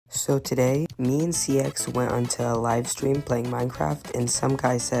So today, me and CX went onto a live stream playing Minecraft, and some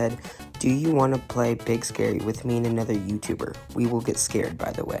guy said, "Do you want to play Big Scary with me and another YouTuber? We will get scared,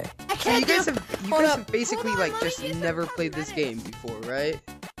 by the way." So you guys have basically like just never played this game before, right?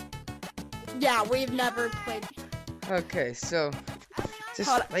 Yeah, we've never played. Okay, so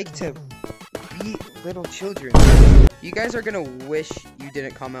just like to be little children. You guys are gonna wish you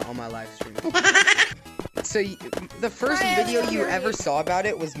didn't comment on my live stream. So the first video you ever saw about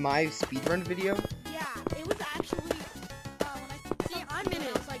it was my speedrun video? Yeah, it was actually, when I'm in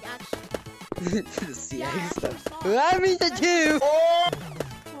it, it's like actually. The CA stuff. I'm in the too!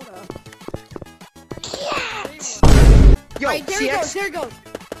 Hold up. Cat! Yo, Alright, there CX. he goes, there he goes.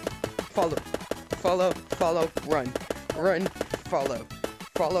 Follow, run. Run, follow,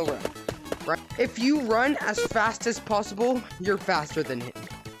 run. If you run as fast as possible, you're faster than him.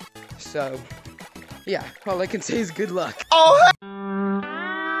 So, yeah, all I can say is good luck. Oh!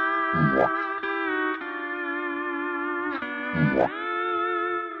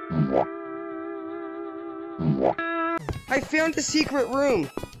 I found the secret room.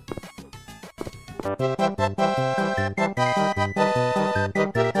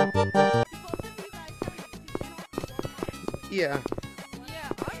 Yeah.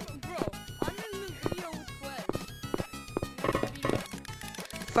 I'm in the video with Quest.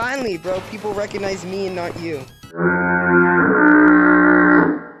 Finally, bro, people recognize me and not you.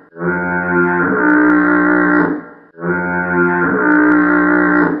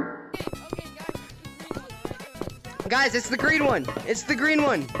 Guys, it's the green one. It's the green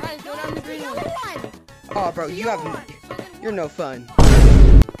one. Guys, go down the green one. Oh, bro, you're no fun.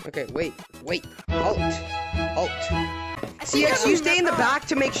 Okay, wait. Halt. CX, you stay in the back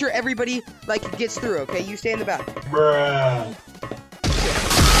to make sure everybody, like, gets through, okay? You stay in the back. Bruh.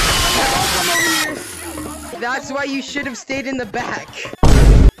 That's why you should have stayed in the back.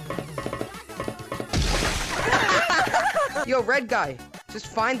 Yo, red guy, just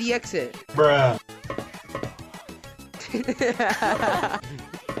find the exit. Bruh.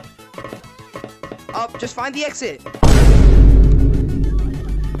 Up, just find the exit.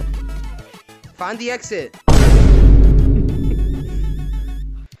 Find the exit.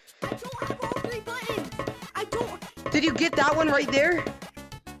 Did you get that one right there?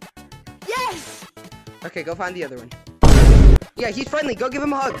 Yes! Okay, go find the other one. Yeah, he's friendly. Go give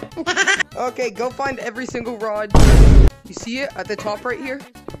him a hug. Okay, go find every single rod. You see it at the top right here?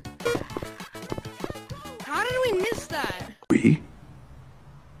 How did we miss that? We?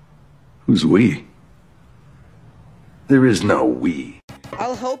 Who's we? There is no we.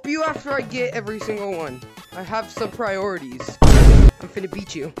 I'll help you after I get every single one. I have some priorities. I'm finna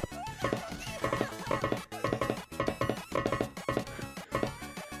beat you.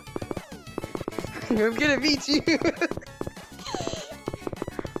 I'm gonna beat you.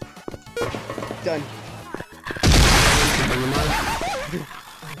 Done.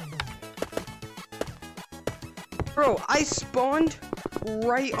 Bro, I spawned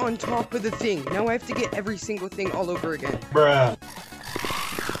right on top of the thing. Now I have to get every single thing all over again. Bruh.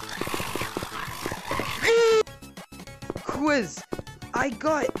 Quiz. I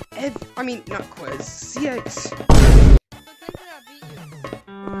got not quiz. CX.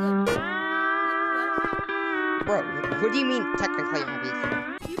 Bro, what do you mean technically I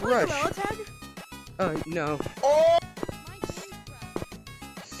beat you? Rush. No.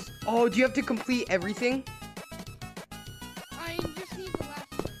 Oh, do you have to complete everything? I just need the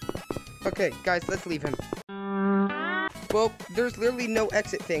last one. Okay, guys, let's leave him. Well, there's literally no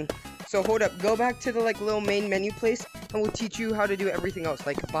exit thing. So hold up, go back to the little main menu place and we'll teach you how to do everything else,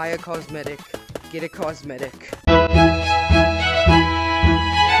 like buy a cosmetic, get a cosmetic.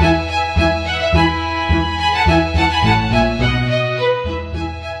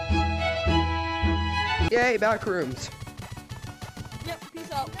 Yay, back rooms. Yep,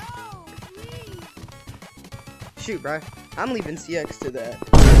 peace out. No, please. Shoot, bro. I'm leaving CX to that.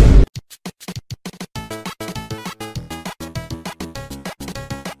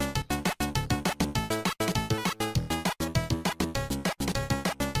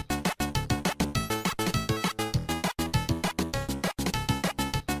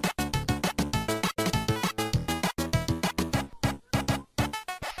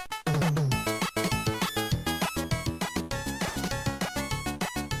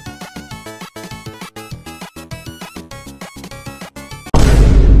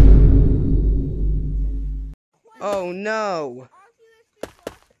 Oh no!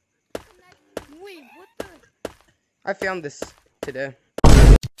 Wait, what the? I found this today.